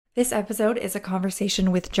This episode is a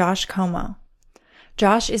conversation with Josh Como.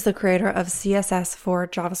 Josh is the creator of CSS for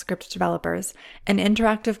JavaScript developers, an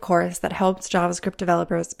interactive course that helps JavaScript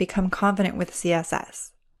developers become confident with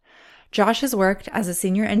CSS. Josh has worked as a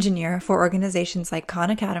senior engineer for organizations like Khan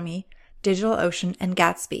Academy, DigitalOcean, and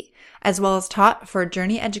Gatsby, as well as taught for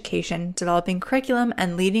Journey Education, developing curriculum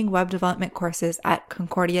and leading web development courses at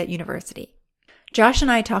Concordia University. Josh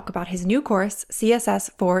and I talk about his new course,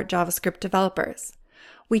 CSS for JavaScript developers.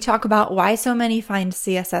 We talk about why so many find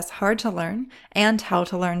CSS hard to learn and how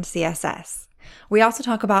to learn CSS. We also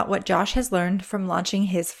talk about what Josh has learned from launching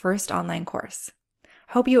his first online course.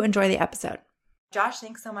 Hope you enjoy the episode. Josh,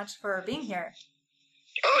 thanks so much for being here.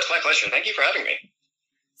 Oh, it's my pleasure. Thank you for having me.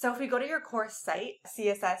 So if we go to your course site,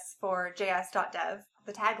 CSS for JS.dev,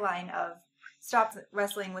 the tagline of Stop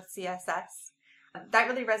Wrestling with CSS, that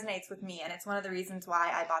really resonates with me, and it's one of the reasons why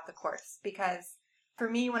I bought the course, because for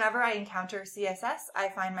me, whenever I encounter CSS, I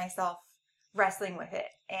find myself wrestling with it.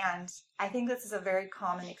 And I think this is a very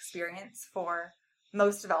common experience for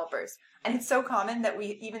most developers. And it's so common that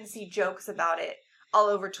we even see jokes about it all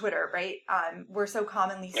over Twitter, right? We're so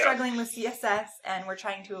commonly struggling with CSS and we're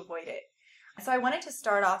trying to avoid it. So I wanted to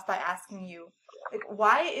start off by asking you,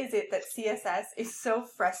 why is it that CSS is so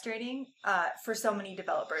frustrating for so many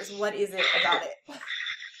developers? What is it about it?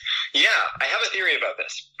 Yeah, I have a theory about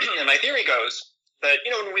this. And my theory goes that,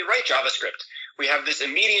 when we write JavaScript, we have this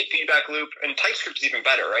immediate feedback loop, and TypeScript is even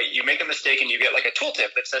better, right? You make a mistake and you get like a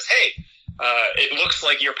tooltip that says, hey, it looks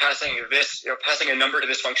like you're passing a number to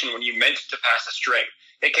this function when you meant to pass a string.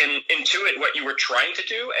 It can intuit what you were trying to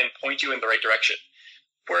do and point you in the right direction.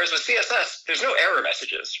 Whereas with CSS, there's no error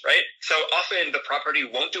messages, right? So often the property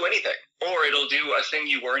won't do anything, or it'll do a thing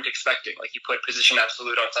you weren't expecting. Like you put position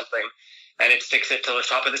absolute on something and it sticks it to the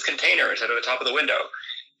top of this container instead of the top of the window.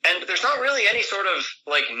 And there's not really any sort of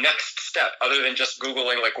like next step other than just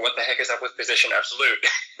Googling like what the heck is up with position absolute.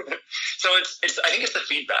 So I think it's the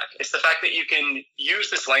feedback. It's the fact that you can use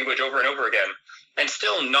this language over and over again and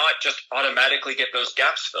still not just automatically get those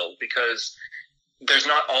gaps filled, because there's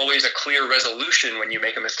not always a clear resolution when you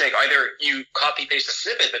make a mistake. Either you copy paste a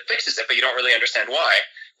snippet that fixes it, but you don't really understand why,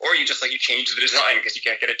 or you just you change the design because you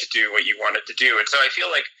can't get it to do what you want it to do. And so I feel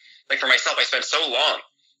like for myself, I spent so long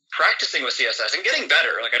practicing with CSS and getting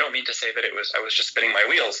better. I don't mean to say that I was just spinning my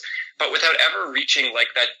wheels, but without ever reaching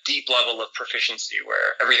that deep level of proficiency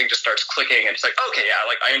where everything just starts clicking and it's okay, yeah,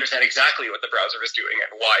 I understand exactly what the browser is doing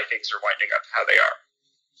and why things are winding up how they are.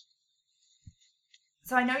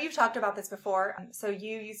 So I know you've talked about this before. So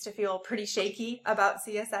you used to feel pretty shaky about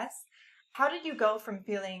CSS. How did you go from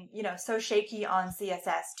feeling, so shaky on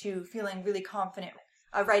CSS to feeling really confident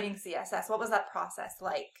writing CSS? What was that process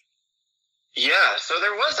like? Yeah, so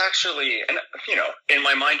there was actually, and in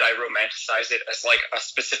my mind I romanticize it as a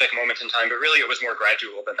specific moment in time, but really it was more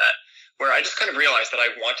gradual than that, where I just kind of realized that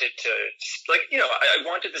I wanted to, I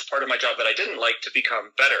wanted this part of my job that I didn't like to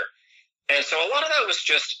become better. And so a lot of that was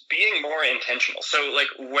just being more intentional. So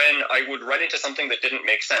when I would run into something that didn't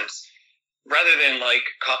make sense, rather than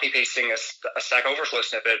copy pasting a Stack Overflow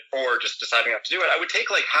snippet or just deciding not to do it, I would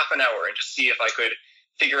take half an hour and just see if I could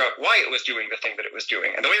figure out why it was doing the thing that it was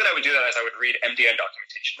doing. And the way that I would do that is I would read MDN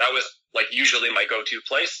documentation. That was usually my go-to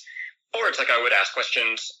place. Or it's I would ask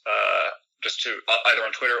questions just to either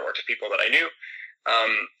on Twitter or to people that I knew.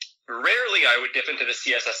 Rarely I would dip into the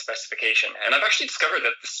CSS specification. And I've actually discovered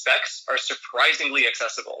that the specs are surprisingly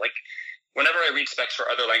accessible. Whenever I read specs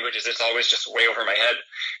for other languages, it's always just way over my head.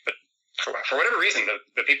 But for whatever reason,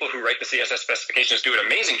 the people who write the CSS specifications do an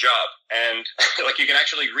amazing job. And you can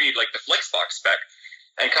actually read the Flexbox spec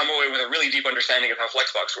and come away with a really deep understanding of how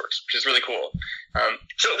Flexbox works, which is really cool.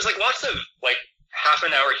 So it was lots of half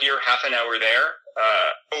an hour here, half an hour there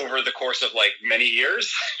over the course of many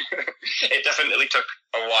years. It definitely took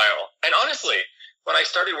a while. And honestly, when I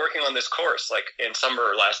started working on this course, in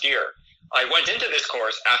summer last year, I went into this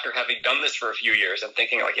course after having done this for a few years and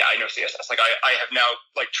thinking yeah, I know CSS. I have now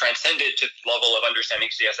transcended to the level of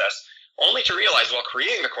understanding CSS, only to realize while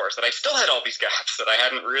creating the course that I still had all these gaps that I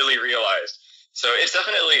hadn't really realized. So it's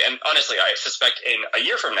definitely, and honestly, I suspect in a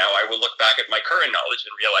year from now, I will look back at my current knowledge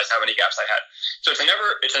and realize how many gaps I had. So it's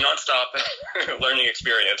a nonstop learning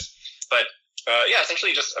experience. But yeah,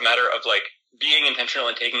 essentially just a matter of being intentional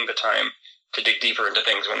and taking the time to dig deeper into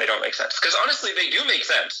things when they don't make sense. Because honestly, they do make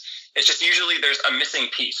sense. It's just usually there's a missing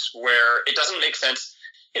piece where it doesn't make sense.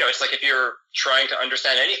 It's if you're trying to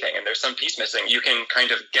understand anything and there's some piece missing, you can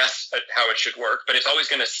kind of guess at how it should work, but it's always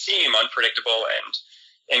going to seem unpredictable and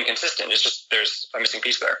inconsistent. It's just there's a missing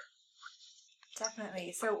piece there.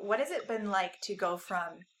 Definitely. So what has it been like to go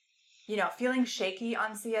from, feeling shaky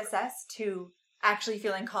on CSS to actually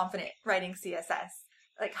feeling confident writing CSS?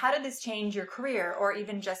 like, how did this change your career or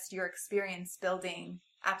even just your experience building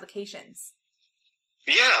applications?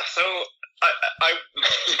 Yeah, so I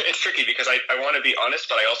it's tricky because I want to be honest,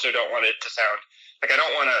 but I also don't want it to sound like I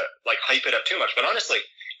don't want to like hype it up too much. But honestly,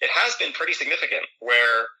 it has been pretty significant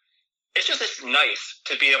where it's nice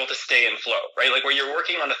to be able to stay in flow, right? Like where you're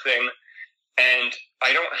working on a thing and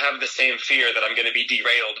I don't have the same fear that I'm going to be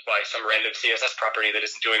derailed by some random CSS property that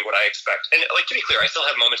isn't doing what I expect. And like, to be clear, I still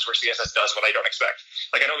have moments where CSS does what I don't expect.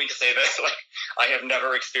 Like, I don't mean to say that like I have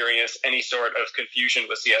never experienced any sort of confusion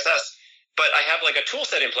with CSS, but I have like a tool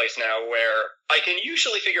set in place now where I can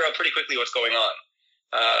usually figure out pretty quickly what's going on.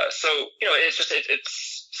 So,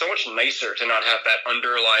 it's so much nicer to not have that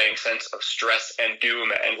underlying sense of stress and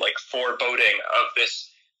doom and like foreboding of this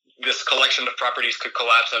collection of properties could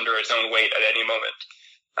collapse under its own weight at any moment.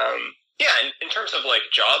 In terms of like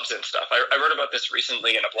jobs and stuff, I wrote about this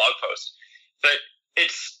recently in a blog post, that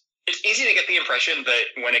it's easy to get the impression that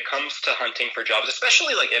when it comes to hunting for jobs,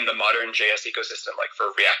 especially like in the modern JS ecosystem, like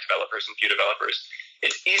for React developers and Vue developers,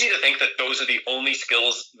 it's easy to think that those are the only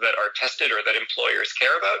skills that are tested or that employers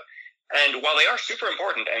care about. And while they are super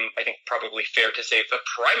important, and I think probably fair to say the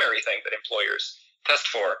primary thing that employers test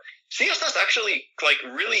for, CSS actually like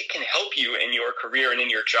really can help you in your career and in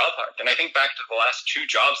your job hunt. And I think back to the last 2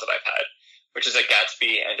 jobs that I've had, which is at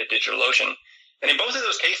Gatsby and at DigitalOcean. And in both of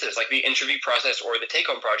those cases, like the interview process or the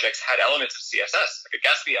take-home projects had elements of CSS. Like at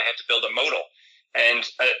Gatsby, I had to build a modal. And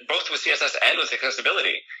both with CSS and with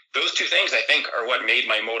accessibility, those 2 things I think are what made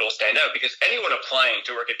my modal stand out, because anyone applying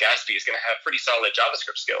to work at Gatsby is going to have pretty solid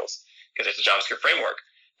JavaScript skills because it's a JavaScript framework.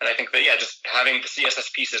 And I think that, just having the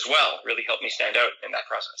CSS piece as well really helped me stand out in that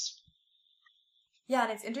process. Yeah,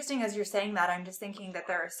 and it's interesting as you're saying that, I'm just thinking that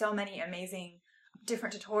there are so many amazing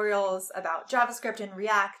different tutorials about JavaScript and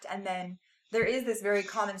React, and then there is this very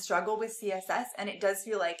common struggle with CSS, and it does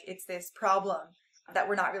feel like it's this problem that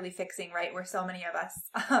we're not really fixing, right? Where so many of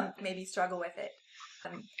us maybe struggle with it.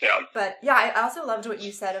 But yeah, I also loved what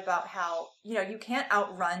you said about how, you can't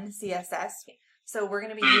outrun CSS. So we're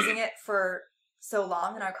going to be using it for so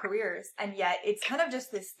long in our careers, and yet it's kind of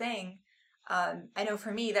just this thing. I know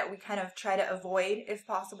for me that we kind of try to avoid if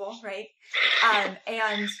possible, right?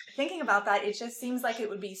 And thinking about that, it just seems like it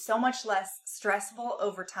would be so much less stressful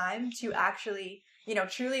over time to actually,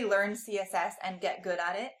 truly learn CSS and get good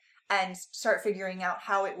at it and start figuring out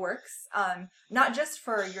how it works. Not just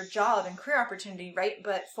for your job and career opportunity, right?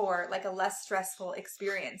 But for like a less stressful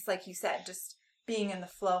experience, like you said, just being in the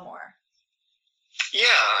flow more. Yeah,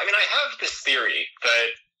 I mean, I have this theory that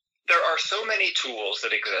there are so many tools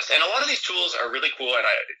that exist, and a lot of these tools are really cool, and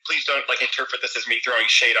please don't like interpret this as me throwing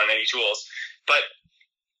shade on any tools, but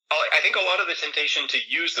I think a lot of the temptation to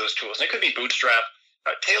use those tools, and it could be Bootstrap,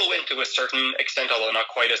 Tailwind to a certain extent, although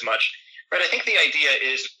not quite as much, right? I think the idea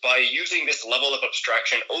is by using this level of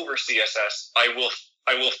abstraction over CSS, I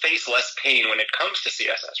will face less pain when it comes to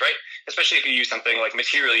CSS, right? Especially if you use something like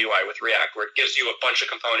Material UI with React, where it gives you a bunch of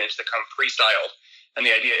components that come pre-styled. And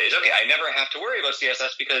the idea is, okay, I never have to worry about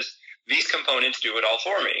CSS because these components do it all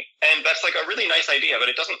for me. And that's like a really nice idea, but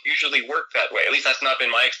it doesn't usually work that way. At least that's not been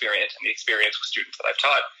my experience and the experience with students that I've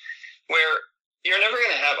taught, where you're never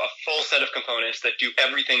going to have a full set of components that do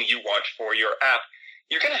everything you want for your app.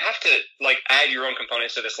 You're going to have to like add your own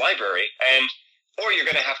components to this library, or you're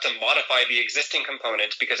going to have to modify the existing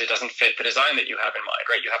components because it doesn't fit the design that you have in mind,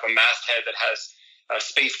 right? You have a masthead that has a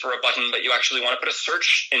space for a button, but you actually want to put a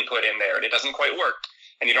search input in there and it doesn't quite work.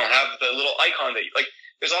 And you don't have the little icon that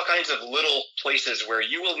there's all kinds of little places where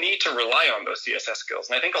you will need to rely on those CSS skills.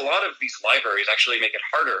 And I think a lot of these libraries actually make it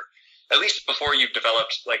harder, at least before you've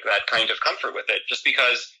developed like that kind of comfort with it, just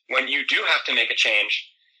because when you do have to make a change,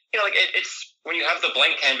 it's when you have the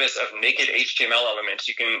blank canvas of naked HTML elements,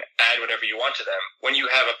 you can add whatever you want to them. When you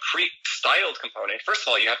have a pre-styled component, first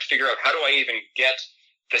of all, you have to figure out how do I even get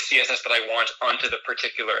the CSS that I want onto the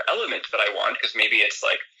particular element that I want, because maybe it's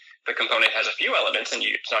like the component has a few elements and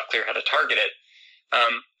it's not clear how to target it.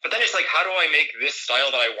 But then it's like, how do I make this style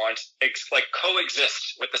that I want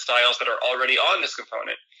coexist with the styles that are already on this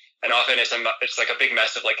component? And often it's like a big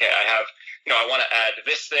mess of like, hey, I have, I want to add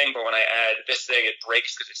this thing, but when I add this thing, it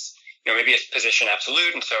breaks because it's, maybe it's position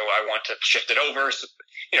absolute. And so I want to shift it over. So,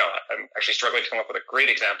 I'm actually struggling to come up with a great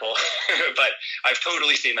example, but I've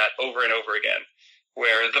totally seen that over and over again,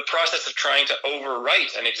 where the process of trying to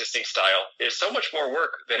overwrite an existing style is so much more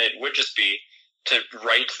work than it would just be to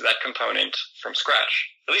write that component from scratch.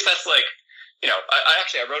 At least that's like,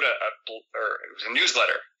 I wrote it was a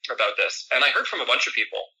newsletter about this, and I heard from a bunch of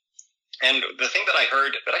people. And the thing that I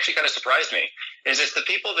heard that actually kind of surprised me is it's the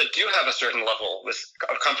people that do have a certain level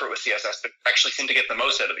of comfort with CSS that actually seem to get the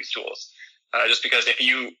most out of these tools. just because if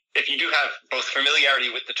you do have both familiarity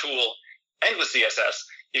with the tool and with CSS,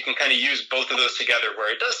 you can kind of use both of those together,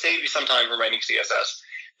 where it does save you some time from writing CSS,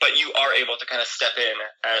 but you are able to kind of step in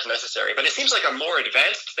as necessary. But it seems like a more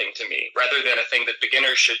advanced thing to me, rather than a thing that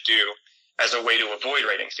beginners should do as a way to avoid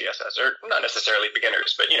writing CSS, or not necessarily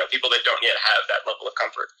beginners, but people that don't yet have that level of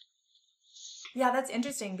comfort. Yeah, that's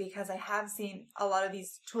interesting, because I have seen a lot of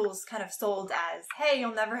these tools kind of sold as, hey,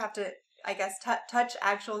 you'll never have to, I guess, touch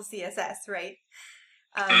actual CSS, right?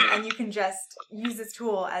 And you can just use this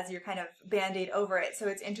tool as your kind of Band-Aid over it. So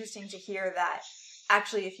it's interesting to hear that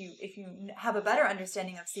actually if you have a better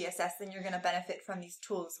understanding of CSS, then you're going to benefit from these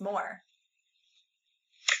tools more.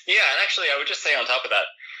 Yeah, and actually I would just say on top of that,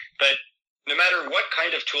 that no matter what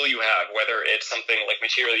kind of tool you have, whether it's something like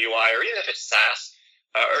Material UI or even if it's Sass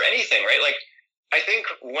or anything, right? Like, I think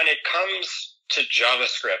when it comes to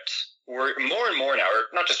JavaScript, we're more and more now,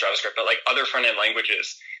 or not just JavaScript, but like other front-end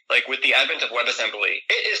languages, like with the advent of WebAssembly,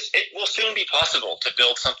 it will soon be possible to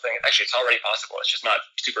build something. Actually, it's already possible. It's just not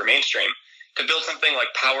super mainstream to build something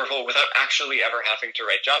like powerful without actually ever having to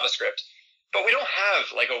write JavaScript. But we don't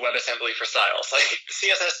have like a WebAssembly for styles. Like,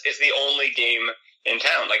 CSS is the only game in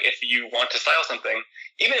town. Like, if you want to style something,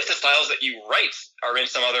 even if the styles that you write are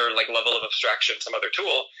in some other like level of abstraction, some other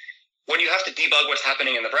tool, when you have to debug what's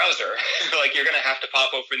happening in the browser, like, you're going to have to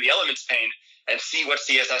pop open the Elements pane and see what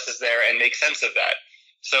CSS is there and make sense of that.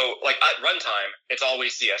 So, like, at runtime, it's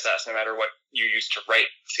always CSS, no matter what you use to write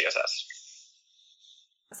CSS.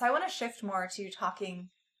 So I want to shift more to talking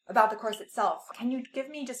about the course itself. Can you give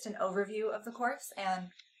me just an overview of the course and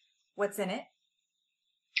what's in it?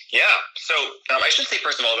 Yeah, so I should say,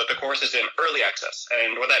 first of all, that the course is in early access.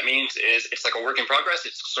 And what that means is it's like a work in progress.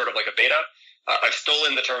 It's sort of like a beta. I've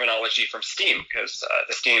stolen the terminology from Steam, because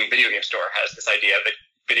the Steam video game store has this idea that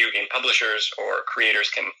video game publishers or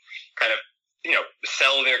creators can kind of,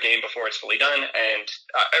 sell their game before it's fully done. And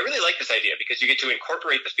I really like this idea because you get to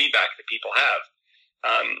incorporate the feedback that people have.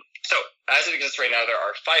 So as it exists right now, there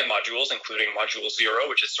are 5 modules, including Module 0,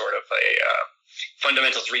 which is sort of a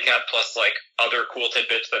fundamentals recap plus like other cool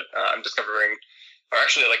tidbits that I'm discovering are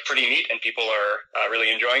actually like pretty neat and people are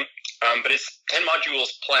really enjoying. But it's 10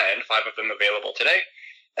 modules planned, 5 of them available today.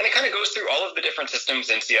 And it kind of goes through all of the different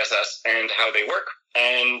systems in CSS and how they work.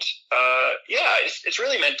 And it's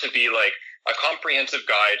really meant to be like a comprehensive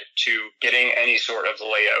guide to getting any sort of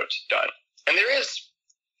layout done. And there is,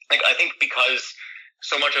 like, I think because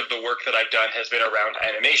so much of the work that I've done has been around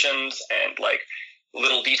animations and like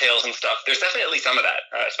little details and stuff, there's definitely some of that,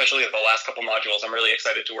 especially the last couple modules I'm really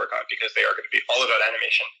excited to work on, because they are going to be all about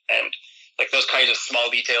animation and like those kinds of small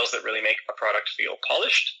details that really make a product feel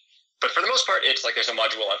polished. But for the most part, it's like there's a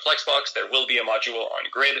module on Flexbox, there will be a module on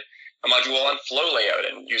Grid, a module on flow layout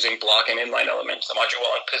and using block and inline elements, a module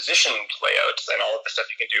on positioned layouts and all of the stuff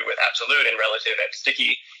you can do with absolute and relative and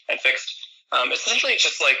sticky and fixed. Essentially, it's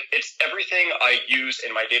just like, it's everything I use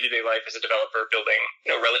in my day-to-day life as a developer, building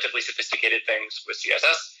relatively sophisticated things with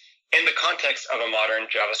CSS in the context of a modern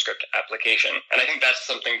JavaScript application. And I think that's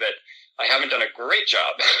something that I haven't done a great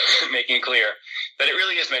job making clear, that it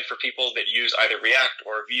really is meant for people that use either React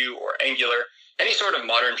or Vue or Angular, any sort of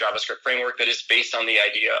modern JavaScript framework that is based on the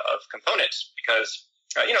idea of components. Because,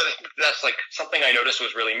 that's like something I noticed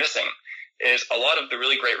was really missing, is a lot of the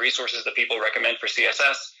really great resources that people recommend for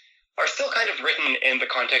CSS are still kind of written in the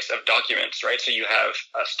context of documents, right? So you have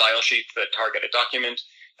style sheets that target a document.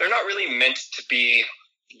 They're not really meant to be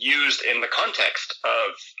used in the context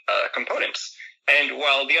of components. And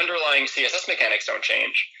while the underlying CSS mechanics don't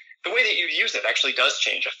change, the way that you use it actually does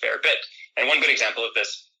change a fair bit. And one good example of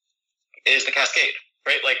this is the cascade,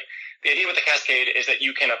 right? Like, the idea with the cascade is that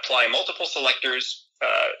you can apply multiple selectors.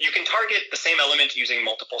 You can target the same element using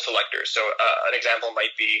multiple selectors. So an example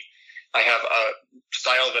might be, I have a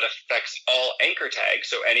style that affects all anchor tags,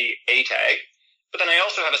 so any A tag, but then I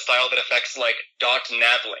also have a style that affects like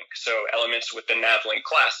 .navlink, so elements with the navlink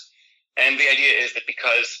class. And the idea is that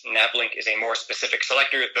because navlink is a more specific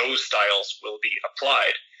selector, those styles will be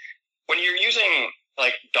applied. When you're using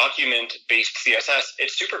like document-based CSS,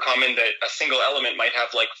 it's super common that a single element might have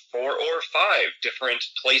like 4 or 5 different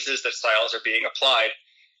places that styles are being applied.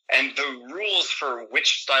 And the rules for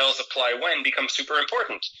which styles apply when become super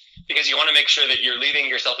important, because you want to make sure that you're leaving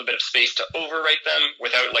yourself a bit of space to overwrite them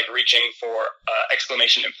without like reaching for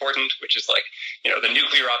exclamation important, which is like, the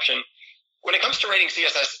nuclear option. When it comes to writing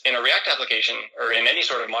CSS in a React application or in any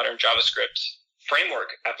sort of modern JavaScript framework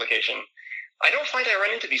application, I don't find I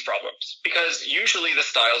run into these problems, because usually the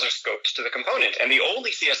styles are scoped to the component, and the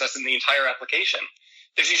only CSS in the entire application,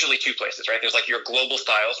 there's usually 2 places, right? There's like your global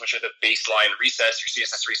styles, which are the baseline resets, your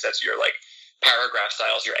CSS resets, your like paragraph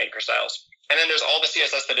styles, your anchor styles. And then there's all the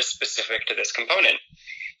CSS that is specific to this component.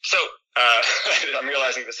 So I'm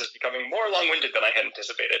realizing this is becoming more long-winded than I had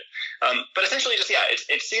anticipated. But essentially it's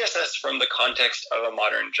CSS from the context of a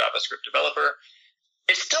modern JavaScript developer.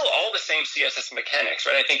 It's still all the same CSS mechanics,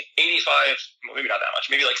 right? I think 85, well, maybe not that much,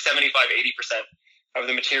 maybe like 75, 80% of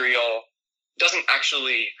the material doesn't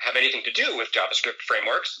actually have anything to do with JavaScript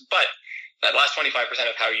frameworks, but that last 25%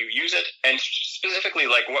 of how you use it, and specifically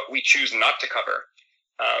like what we choose not to cover,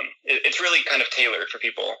 it's really kind of tailored for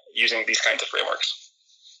people using these kinds of frameworks.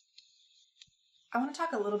 I want to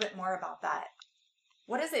talk a little bit more about that.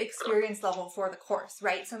 What is the experience level for the course,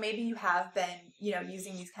 right? So maybe you have been,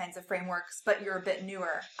 using these kinds of frameworks, but you're a bit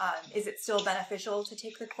newer. Is it still beneficial to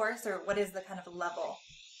take the course, or what is the kind of level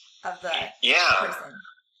of the person?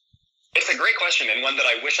 It's a great question, and one that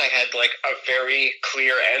I wish I had like a very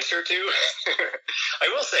clear answer to. I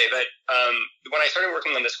will say that when I started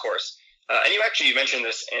working on this course, and you mentioned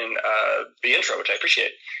this in the intro, which I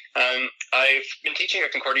appreciate. I've been teaching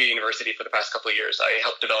at Concordia University for the past couple of years. I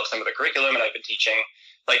helped develop some of the curriculum, and I've been teaching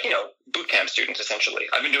boot camp students, essentially.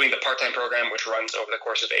 I've been doing the part-time program, which runs over the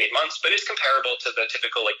course of 8 months, but is comparable to the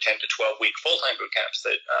typical 10 to 12-week full-time boot camps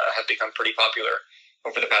that have become pretty popular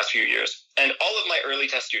over the past few years. And all of my early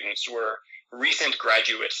test students were recent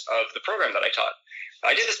graduates of the program that I taught.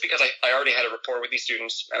 I did this because I already had a rapport with these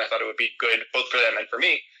students, and I thought it would be good both for them and for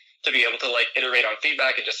me to be able to iterate on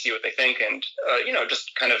feedback and just see what they think. And,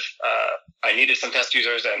 just kind of, I needed some test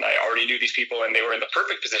users, and I already knew these people, and they were in the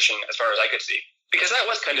perfect position as far as I could see. Because that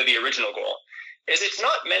was kind of the original goal, is it's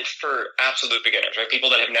not meant for absolute beginners, right? People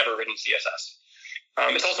that have never written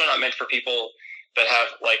CSS. It's also not meant for people that have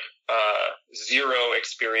zero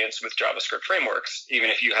experience with JavaScript frameworks, even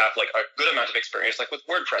if you have a good amount of experience, like with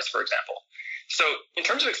WordPress, for example. So in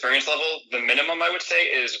terms of experience level, the minimum I would say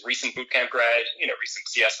is recent bootcamp grad, recent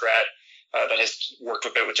CS grad that has worked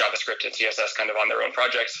a bit with JavaScript and CSS kind of on their own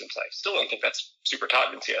projects, since I still don't think that's super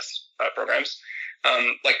taught in CS programs.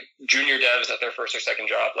 Junior devs at their first or second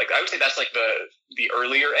job. I would say that's the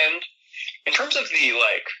earlier end. In terms of the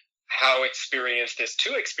how experienced is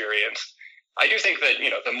too experienced, I do think that,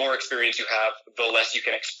 the more experience you have, the less you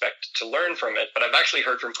can expect to learn from it. But I've actually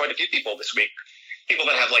heard from quite a few people this week, people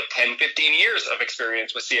that have 10, 15 years of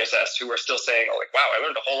experience with CSS who are still saying, wow, I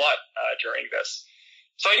learned a whole lot during this.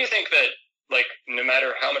 So I do think that no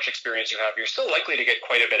matter how much experience you have, you're still likely to get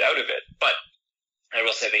quite a bit out of it. But I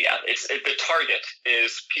will say that, the target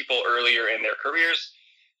is people earlier in their careers.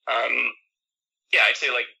 I'd say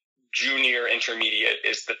junior, intermediate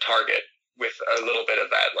is the target, with a little bit of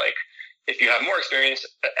that. If you have more experience,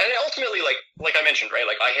 and ultimately, like I mentioned, right?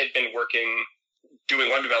 I had been doing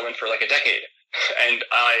web development for a decade, and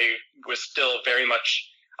I was still very much,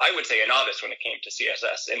 I would say, a novice when it came to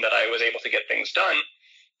CSS, in that I was able to get things done,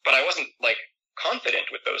 but I wasn't confident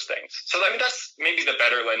with those things. So that's maybe the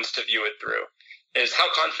better lens to view it through. Is how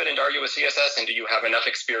confident are you with CSS, and do you have enough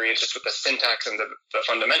experience just with the syntax and the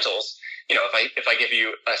fundamentals? If I give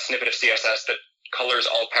you a snippet of CSS that colors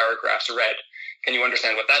all paragraphs red, can you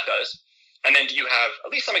understand what that does? And then do you have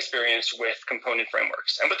at least some experience with component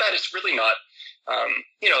frameworks? And with that, it's really not,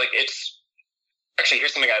 it's actually,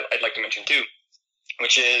 here's something I'd like to mention too,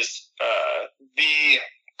 which is the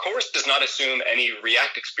course does not assume any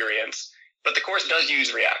React experience, but the course does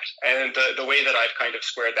use React. And the way that I've kind of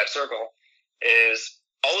squared that circle is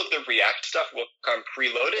all of the React stuff will come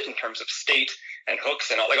preloaded in terms of state and hooks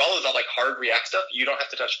and all of that hard React stuff. You don't have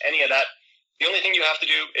to touch any of that. The only thing you have to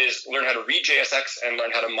do is learn how to read JSX and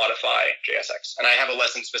learn how to modify JSX. And I have a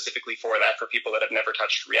lesson specifically for that for people that have never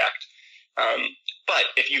touched React. But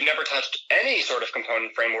if you've never touched any sort of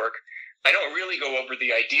component framework, I don't really go over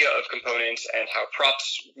the idea of components and how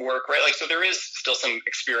props work, right? So there is still some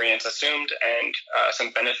experience assumed and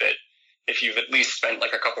some benefit if you've at least spent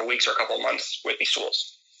a couple of weeks or a couple of months with these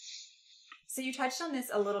tools. So you touched on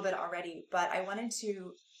this a little bit already, but I wanted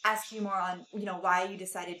to ask you more on, why you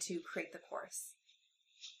decided to create the course.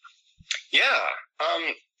 Yeah.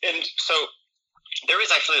 And so there is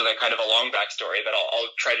actually kind of a long backstory that I'll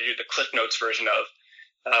try to do the Cliff Notes version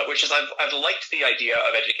of, which is I've liked the idea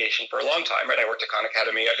of education for a long time, right? I worked at Khan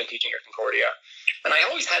Academy. I've been teaching at Concordia. And I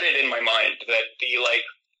always had it in my mind that the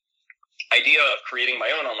idea of creating my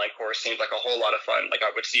own online course seemed like a whole lot of fun.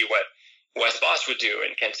 I would see what Wes Boss would do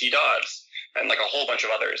and Ken C. Dodds and a whole bunch of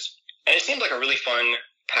others. And it seemed like a really fun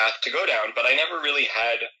path to go down, but I never really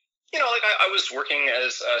had, I was working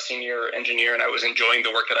as a senior engineer and I was enjoying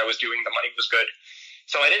the work that I was doing. The money was good.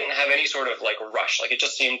 So I didn't have any sort of rush. It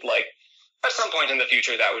just seemed like at some point in the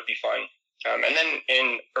future that would be fun. And then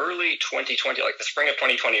in early 2020, the spring of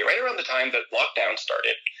 2020, right around the time that lockdown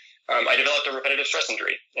started, I developed a repetitive stress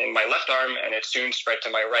injury in my left arm, and it soon spread to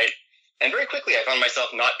my right. And very quickly, I found myself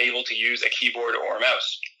not able to use a keyboard or a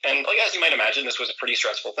mouse. And like, as you might imagine, this was a pretty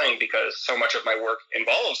stressful thing because so much of my work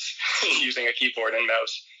involves using a keyboard and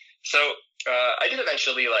mouse. So I did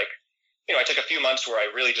eventually, I took a few months where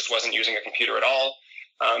I really just wasn't using a computer at all.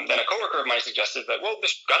 Then a coworker of mine suggested that, well,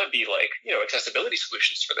 there's got to be accessibility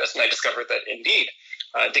solutions for this. And I discovered that indeed,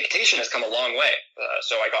 dictation has come a long way.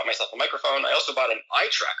 So I got myself a microphone. I also bought an eye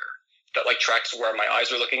tracker that tracks where my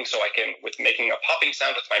eyes are looking, so I can, with making a popping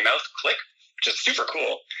sound with my mouth, click, which is super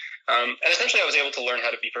cool. And essentially I was able to learn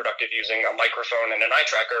how to be productive using a microphone and an eye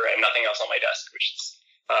tracker and nothing else on my desk, which is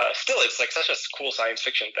still, it's such a cool science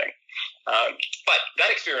fiction thing. But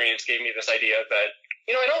that experience gave me this idea that,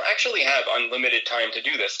 I don't actually have unlimited time to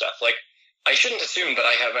do this stuff. I shouldn't assume that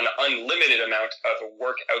I have an unlimited amount of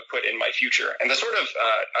work output in my future. And the sort of,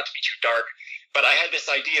 not to be too dark, but I had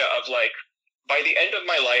this idea of by the end of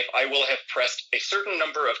my life, I will have pressed a certain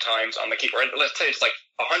number of times on the keyboard. Let's say it's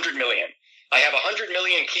 100 million. I have 100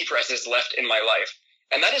 million key presses left in my life.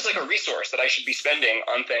 And that is a resource that I should be spending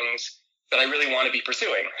on things that I really want to be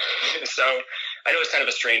pursuing. So I know it's kind of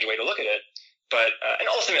a strange way to look at it. But, and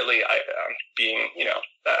ultimately,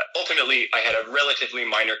 ultimately I had a relatively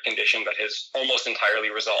minor condition that has almost entirely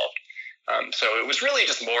resolved. So it was really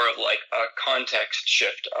just more of a context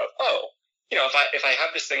shift of, if I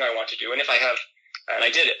have this thing I want to do, and if I have, and I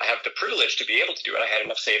did it, I have the privilege to be able to do it. I had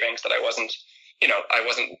enough savings that I wasn't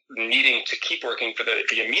needing to keep working for the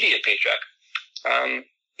immediate paycheck.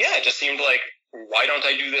 It just seemed why don't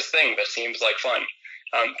I do this thing that seems like fun?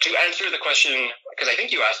 To answer the question, because I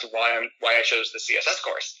think you asked why I chose the CSS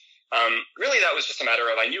course. Really, that was just a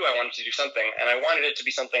matter of I knew I wanted to do something, and I wanted it to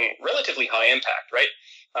be something relatively high impact, right?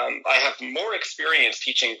 I have more experience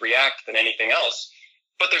teaching React than anything else,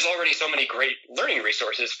 but there's already so many great learning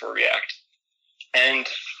resources for React. And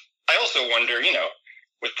I also wonder,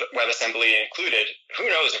 with WebAssembly included, who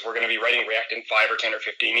knows if we're going to be writing React in 5 or 10 or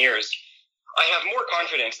 15 years. I have more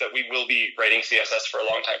confidence that we will be writing CSS for a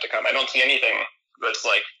long time to come. I don't see anything that's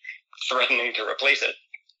threatening to replace it.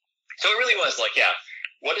 So it really was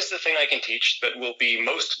what is the thing I can teach that will be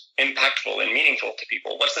most impactful and meaningful to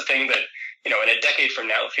people? What's the thing that, in a decade from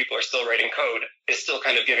now, if people are still writing code, is still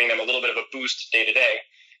kind of giving them a little bit of a boost day to day?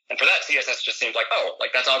 And for that, CSS just seemed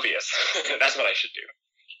that's obvious. That's what I should do.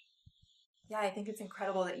 Yeah, I think it's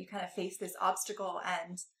incredible that you kind of faced this obstacle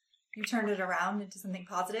and you turned it around into something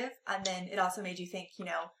positive. And then it also made you think,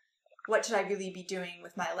 what should I really be doing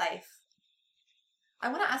with my life? I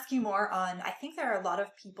want to ask you more on, I think there are a lot of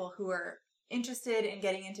people who are interested in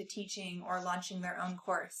getting into teaching or launching their own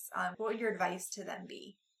course. What would your advice to them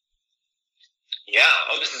be? Yeah.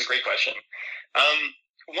 Oh, this is a great question.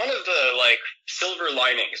 One of the silver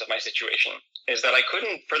linings of my situation is that I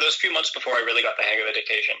couldn't, for those few months before I really got the hang of the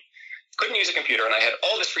dictation, couldn't use a computer, and I had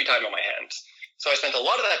all this free time on my hands. So I spent a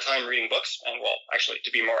lot of that time reading books, and actually,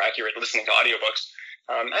 to be more accurate, listening to audiobooks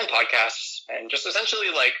and podcasts, and just essentially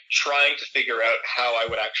trying to figure out how I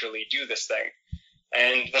would actually do this thing.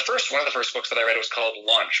 And one of the first books that I read was called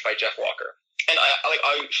Launch by Jeff Walker. And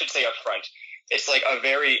I should say up front, it's a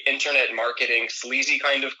very internet marketing sleazy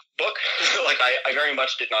kind of book. I very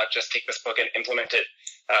much did not just take this book and implement it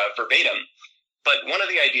verbatim. But one of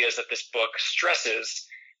the ideas that this book stresses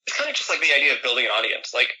is kind of just the idea of building an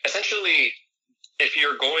audience. Essentially, if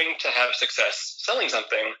you're going to have success selling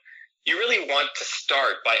something, you really want to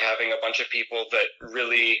start by having a bunch of people that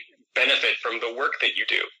really benefit from the work that you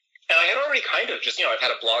do. And I had already kind of just, I've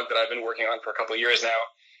had a blog that I've been working on for a couple of years now.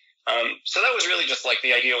 So that was really just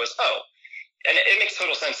the idea was, and it makes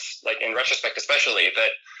total sense, in retrospect especially,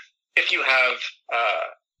 that if you have,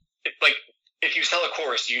 if you sell a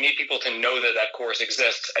course, you need people to know that that course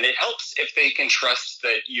exists. And it helps if they can trust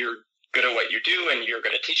that you're good at what you do and you're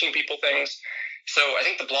good at teaching people things. So I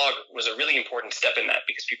think the blog was a really important step in that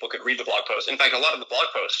because people could read the blog post. In fact, a lot of the blog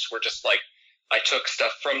posts were just I took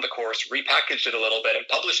stuff from the course, repackaged it a little bit, and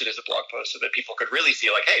published it as a blog post so that people could really see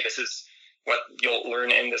hey, this is what you'll learn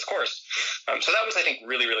in this course. So that was, I think,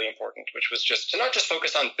 really, really important, which was just to not just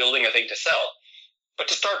focus on building a thing to sell, but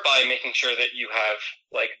to start by making sure that you have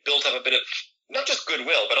built up a bit of not just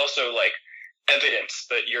goodwill, but also evidence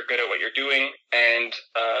that you're good at what you're doing, and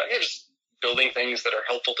just building things that are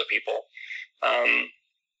helpful to people.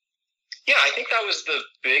 I think that was the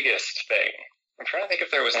biggest thing. I'm trying to think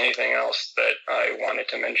if there was anything else that I wanted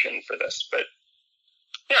to mention for this, but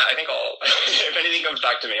yeah, I think if anything comes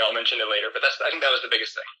back to me, I'll mention it later, but I think that was the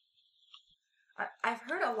biggest thing. I've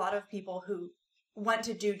heard a lot of people who want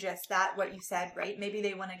to do just that, what you said, right? Maybe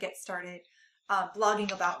they want to get started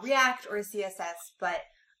blogging about React or CSS, but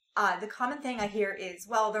the common thing I hear is,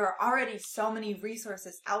 well, there are already so many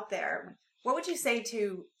resources out there. What would you say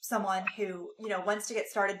to someone who, wants to get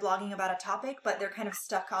started blogging about a topic, but they're kind of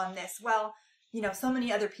stuck on this? Well, so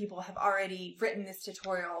many other people have already written this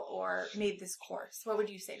tutorial or made this course. What would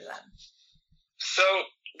you say to them? So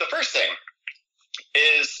the first thing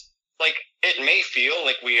is, like, it may feel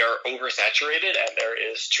like we are oversaturated and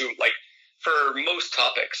there is for most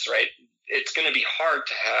topics, right? It's going to be hard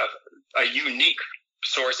to have a unique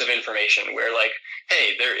source of information where, like,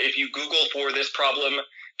 hey, if you Google for this problem,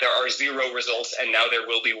 there are 0 results and now there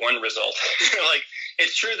will be 1 result. Like,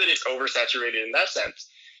 it's true that it's oversaturated in that sense,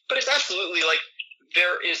 but it's absolutely like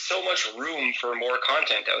there is so much room for more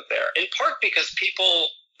content out there, in part because people,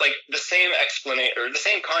 like, the same explanation or the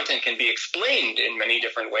same content can be explained in many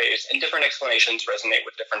different ways, and different explanations resonate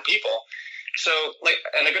with different people. So, like,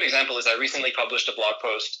 and a good example is I recently published a blog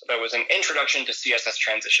post that was an introduction to CSS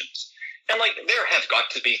transitions. And, like, there have got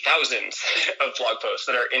to be thousands of blog posts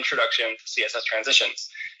that are introduction to CSS transitions.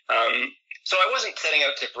 So I wasn't setting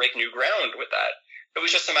out to break new ground with that. It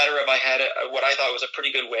was just a matter of I had what I thought was a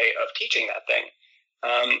pretty good way of teaching that thing.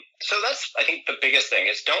 So that's, I think, the biggest thing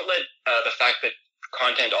is don't let the fact that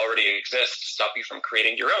content already exists stop you from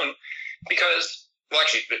creating your own, because, well,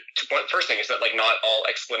 actually, the first thing is that, like, not all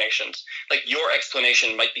explanations, like, your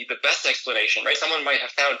explanation might be the best explanation, right? Someone might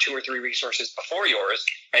have found 2 or 3 resources before yours,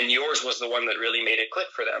 and yours was the one that really made it click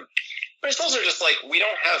for them. But it's also just, like, we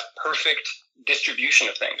don't have perfect distribution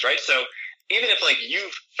of things, right? So even if, like,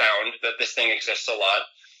 you've found that this thing exists a lot,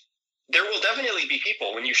 there will definitely be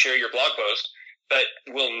people when you share your blog post that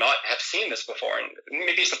will not have seen this before. And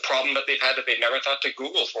maybe it's a problem that they've had that they've never thought to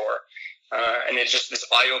Google for. And it's just this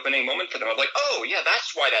eye-opening moment for them of, like, oh, yeah,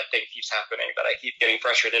 that's why that thing keeps happening that I keep getting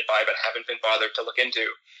frustrated by but haven't been bothered to look into.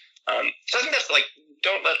 So I think that's, like,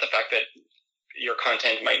 don't let the fact that your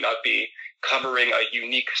content might not be covering a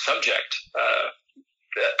unique subject.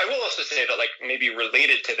 I will also say that, like, maybe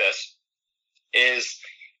related to this is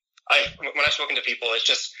when I've spoken to people, it's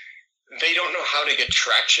just they don't know how to get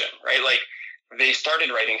traction, right? Like, they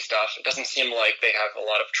started writing stuff. It doesn't seem like they have a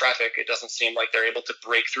lot of traffic. It doesn't seem like they're able to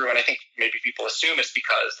break through. And I think maybe people assume it's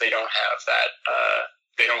because they don't have that,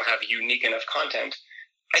 they don't have unique enough content.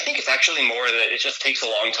 I think it's actually more that it just takes a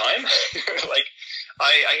long time. Like,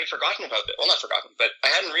 I had forgotten about it. Well, not forgotten, but I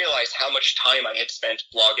hadn't realized how much time I had spent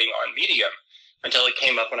blogging on Medium until it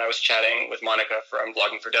came up when I was chatting with Monica from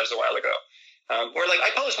Blogging for Devs a while ago. Where, like,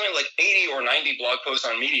 I published something like 80 or 90 blog posts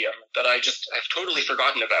on Medium that I just have totally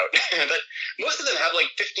forgotten about. That most of them have like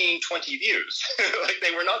 15, 20 views. Like,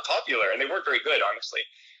 they were not popular and they weren't very good, honestly.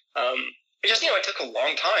 It just, it took a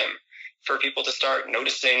long time for people to start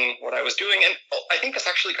noticing what I was doing. And I think that's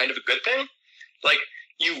actually kind of a good thing. Like,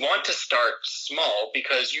 you want to start small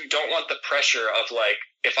because you don't want the pressure of, like,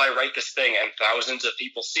 if I write this thing and thousands of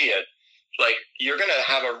people see it, like, you're going to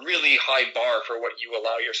have a really high bar for what you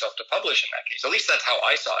allow yourself to publish in that case. At least that's how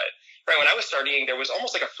I saw it. Right? When I was studying, there was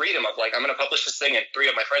almost like a freedom of, like, I'm going to publish this thing and 3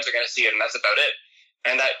 of my friends are going to see it and that's about it.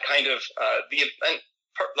 And that kind of,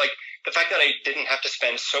 the fact that I didn't have to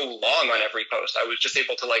spend so long on every post, I was just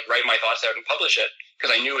able to, like, write my thoughts out and publish it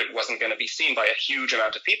because I knew it wasn't going to be seen by a huge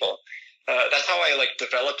amount of people. That's how I, like,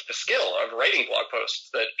 developed the skill of writing blog posts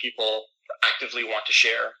that people actively want to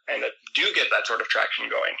share and that do get that sort of traction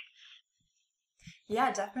going. Yeah,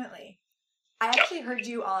 definitely. I actually heard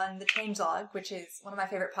you on the Changelog, which is one of my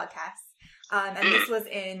favorite podcasts. And this was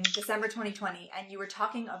in December 2020. And you were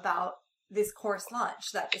talking about this course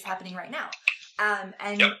launch that is happening right now.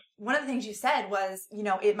 And one of the things you said was,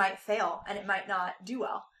 it might fail and it might not do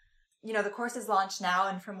well. The course is launched now.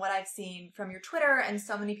 And from what I've seen from your Twitter and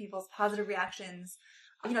so many people's positive reactions,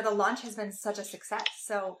 the launch has been such a success.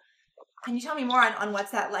 So can you tell me more on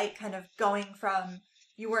what's that like, kind of going from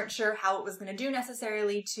you weren't sure how it was going to do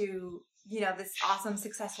necessarily to, this awesome,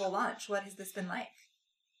 successful launch? What has this been like?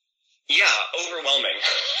 Yeah, overwhelming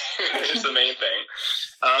is the main thing.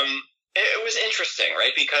 It was interesting,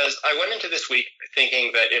 right? Because I went into this week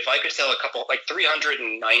thinking that if I could sell a couple, like 390,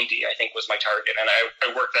 I think was my target. And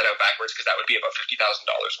I worked that out backwards because that would be about $50,000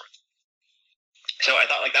 worth. So I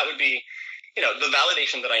thought, like, that would be, the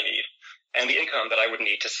validation that I need and the income that I would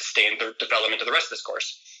need to sustain the development of the rest of this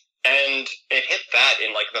course. And it hit that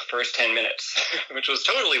in, like, the first 10 minutes, which was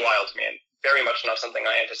totally wild to me and very much not something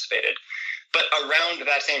I anticipated. But around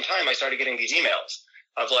that same time, I started getting these emails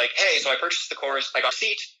of, like, hey, so I purchased the course, I got a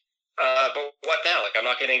seat, but what now? Like, I'm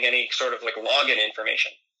not getting any sort of, like, login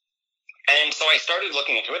information. And so I started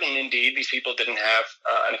looking into it, and indeed, these people didn't have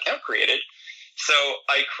an account created. So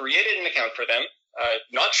I created an account for them,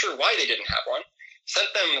 not sure why they didn't have one, sent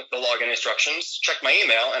them the login instructions, checked my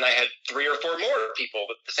email, and I had 3 or 4 more people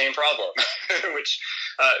with the same problem, which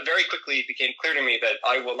very quickly became clear to me that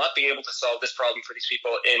I will not be able to solve this problem for these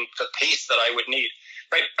people in the pace that I would need.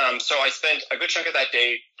 Right. So I spent a good chunk of that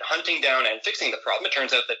day hunting down and fixing the problem. It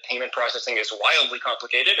turns out that payment processing is wildly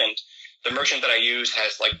complicated, and the merchant that I use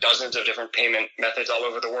has like dozens of different payment methods all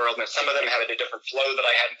over the world, and some of them have a different flow that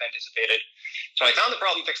I hadn't anticipated. So I found the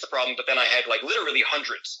problem, fixed the problem, but then I had like literally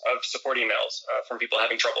hundreds of support emails from people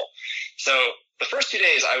having trouble. So the first 2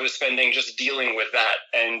 days I was spending just dealing with that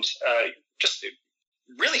and just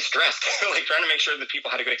really stressed, like trying to make sure that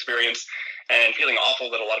people had a good experience and feeling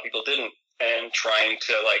awful that a lot of people didn't. And trying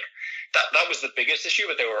to like, that was the biggest issue,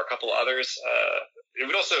 but there were a couple of others. It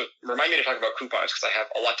would also remind me to talk about coupons because I have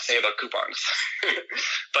a lot to say about coupons.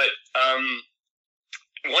 But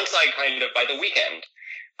once I kind of, by the weekend,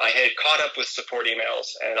 I had caught up with support emails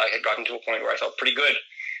and I had gotten to a point where I felt pretty good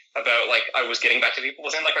about like, I was getting back to people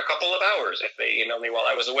within like a couple of hours if they emailed me while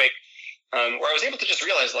I was awake, where I was able to just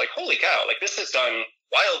realize like, holy cow, like this has done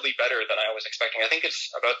wildly better than I was expecting. I think it's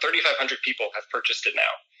about 3,500 people have purchased it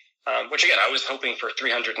now. Which again, I was hoping for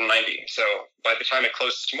 390. So by the time it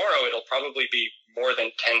closes tomorrow, it'll probably be more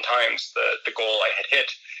than 10 times the goal I had hit,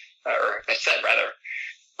 or I set rather.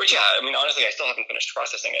 Which, yeah, I mean, honestly, I still haven't finished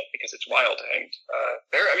processing it because it's wild. And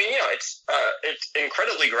it's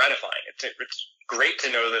incredibly gratifying. It's great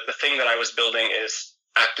to know that the thing that I was building is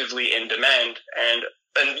actively in demand.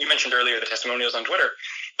 And you mentioned earlier the testimonials on Twitter,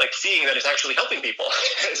 like seeing that it's actually helping people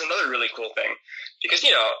is another really cool thing. Because,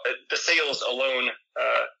 the sales alone,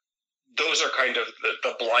 those are kind of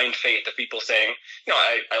the blind faith of people saying,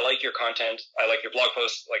 I like your content. I like your blog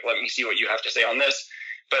posts. Like, let me see what you have to say on this.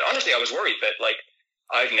 But honestly, I was worried that like,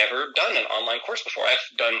 I've never done an online course before. I've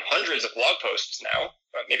done hundreds of blog posts now,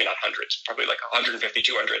 maybe not hundreds, probably like 150,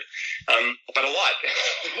 200, but a lot,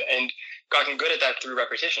 and gotten good at that through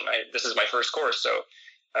repetition. This is my first course. So,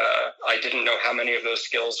 I didn't know how many of those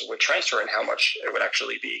skills would transfer and how much it would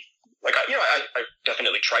actually be. Like, I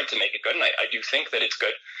definitely tried to make it good, and I do think that it's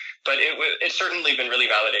good. But it's certainly been really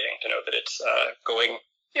validating to know that it's going,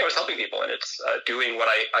 it's helping people, and it's doing what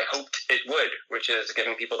I hoped it would, which is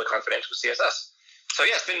giving people the confidence with CSS. So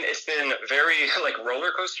yeah, it's been very like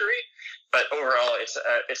roller coastery, but overall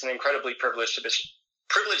it's an incredibly privileged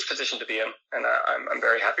position to be in, and I'm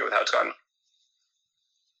very happy with how it's gone.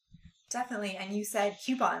 Definitely. And you said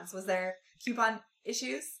coupons. Was there coupon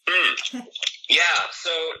issues? Yeah.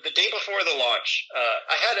 So the day before the launch,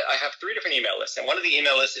 I have 3 different email lists, and one of the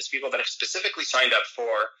email lists is people that have specifically signed up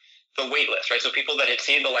for the wait list, right? So people that had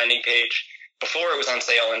seen the landing page before it was on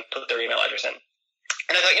sale and put their email address in.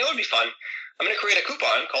 And I thought, it would be fun. I'm going to create a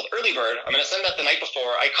coupon called Early Bird. I'm going to send that the night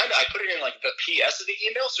before. I put it in like the PS of the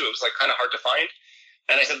email, so it was like kind of hard to find.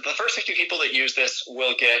 And I said the first 50 people that use this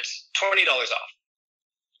will get $20 off.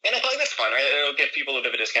 And I thought that's fun, right? It'll give people a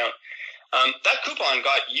bit of a discount. That coupon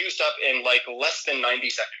got used up in like less than 90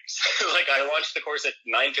 seconds. Like I launched the course at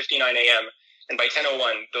 9:59 a.m. and by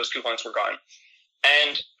 10:01 those coupons were gone.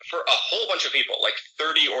 And for a whole bunch of people, like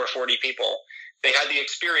 30 or 40 people, they had the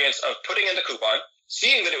experience of putting in the coupon,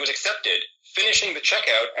 seeing that it was accepted, finishing the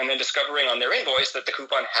checkout, and then discovering on their invoice that the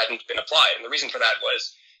coupon hadn't been applied. And the reason for that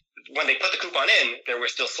was when they put the coupon in, there were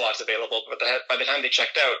still slots available, but by the time they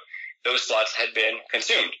checked out, those slots had been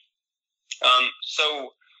consumed.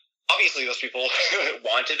 So obviously those people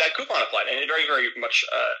wanted that coupon applied, and it very, very much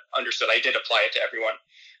understood. I did apply it to everyone.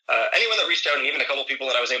 Anyone that reached out, and even a couple people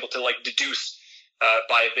that I was able to like deduce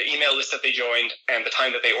by the email list that they joined and the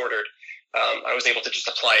time that they ordered, I was able to just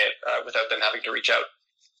apply it without them having to reach out.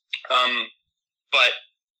 But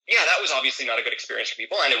yeah, that was obviously not a good experience for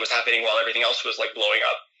people, and it was happening while everything else was like blowing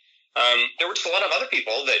up. There were just a lot of other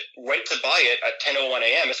people that went to buy it at 10:01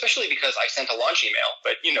 a.m., especially because I sent a launch email,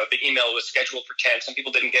 but the email was scheduled for 10. Some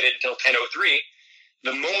people didn't get it until 10:03.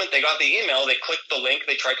 The moment they got the email, they clicked the link,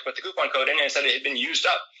 they tried to put the coupon code in, and it said it had been used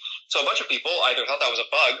up. So a bunch of people either thought that was a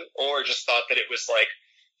bug or just thought that it was like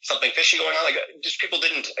something fishy going on. Like just people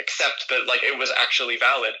didn't accept that like it was actually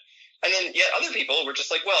valid. And then yet other people were just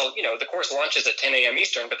like, well, the course launches at 10 a.m.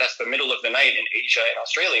 Eastern, but that's the middle of the night in Asia and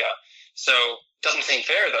Australia. So it doesn't seem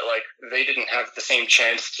fair that like they didn't have the same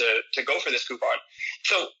chance to go for this coupon.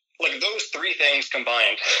 So like those 3 things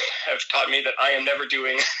combined have taught me that I am never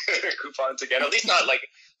doing coupons again, at least not like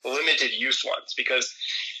limited use ones, because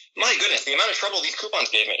my goodness, the amount of trouble these coupons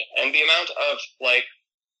gave me and the amount of like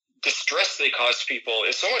distress they caused people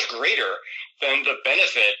is so much greater than the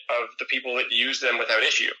benefit of the people that use them without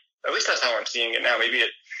issue. At least that's how I'm seeing it now. Maybe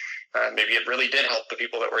it really did help the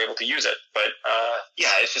people that were able to use it. But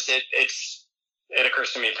yeah, it's just it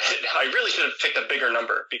occurs to me that I really should have picked a bigger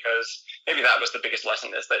number, because maybe that was the biggest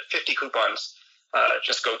lesson, is that 50 coupons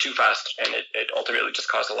just go too fast, and it ultimately just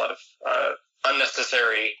caused a lot of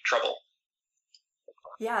unnecessary trouble.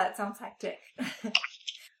 Yeah, that sounds hectic.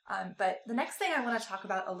 But the next thing I want to talk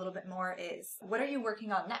about a little bit more is what are you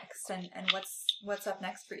working on next, and what's up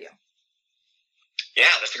next for you?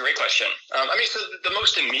 Yeah, that's a great question. So the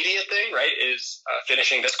most immediate thing, right, is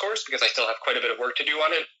finishing this course, because I still have quite a bit of work to do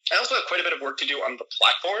on it. I also have quite a bit of work to do on the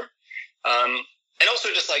platform, and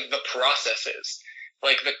also just like the processes.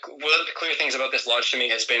 Like one of the clear things about this launch to me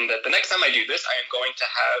has been that the next time I do this, I am going to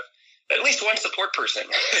have at least one support person,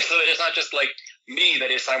 so that it's not just like me that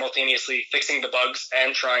is simultaneously fixing the bugs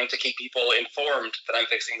and trying to keep people informed that I'm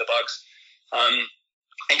fixing the bugs.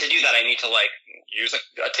 And to do that, I need to like use a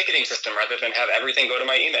ticketing system rather than have everything go to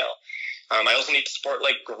my email. I also need to support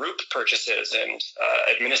like group purchases and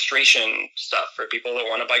administration stuff for people that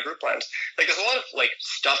want to buy group plans. Like there's a lot of like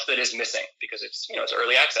stuff that is missing because it's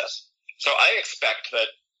early access. So I expect that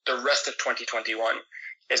the rest of 2021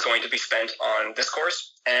 is going to be spent on this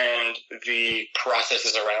course and the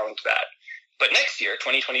processes around that. But next year,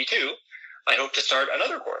 2022, I hope to start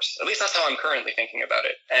another course. At least that's how I'm currently thinking about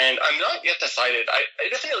it. And I'm not yet decided. I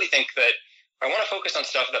definitely think that I want to focus on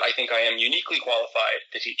stuff that I think I am uniquely qualified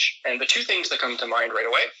to teach. And the two things that come to mind right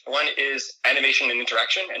away, one is animation and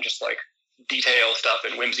interaction and just like detail stuff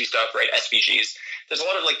and whimsy stuff, right? SVGs. There's a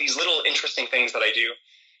lot of like these little interesting things that I do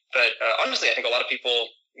that honestly, I think a lot of people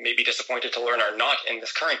may be disappointed to learn are not in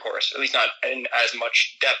this current course, at least not in as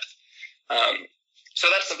much depth. So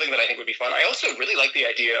that's something that I think would be fun. I also really like the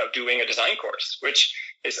idea of doing a design course, which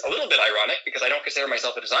is a little bit ironic because I don't consider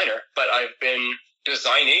myself a designer, but I've been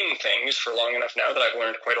designing things for long enough now that I've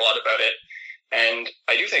learned quite a lot about it. And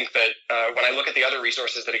I do think that when I look at the other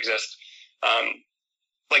resources that exist,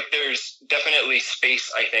 like there's definitely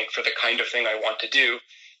space, I think, for the kind of thing I want to do,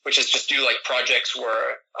 which is just do like projects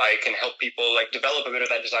where I can help people like develop a bit of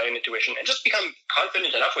that design intuition and just become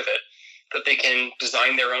confident enough with it that they can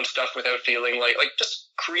design their own stuff without feeling like just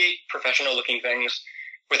create professional looking things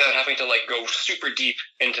without having to like go super deep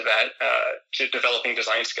into that to developing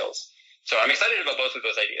design skills. So I'm excited about both of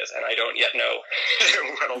those ideas, and I don't yet know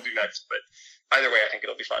what I'll do next, but either way, I think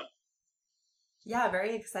it'll be fun. Yeah,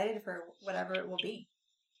 very excited for whatever it will be.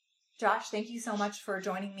 Josh, thank you so much for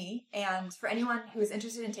joining me. And for anyone who is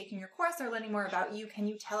interested in taking your course or learning more about you, can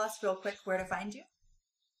you tell us real quick where to find you?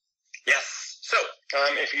 Yes. So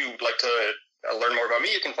if you'd like to learn more about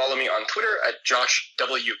me, you can follow me on Twitter at Josh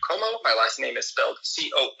W. Como. My last name is spelled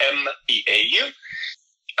Comeau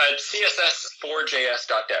at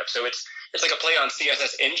css4js.dev. So it's like a play on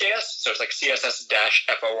CSS in JS. So it's like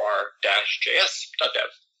css-for-js.dev.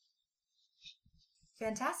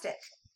 Fantastic.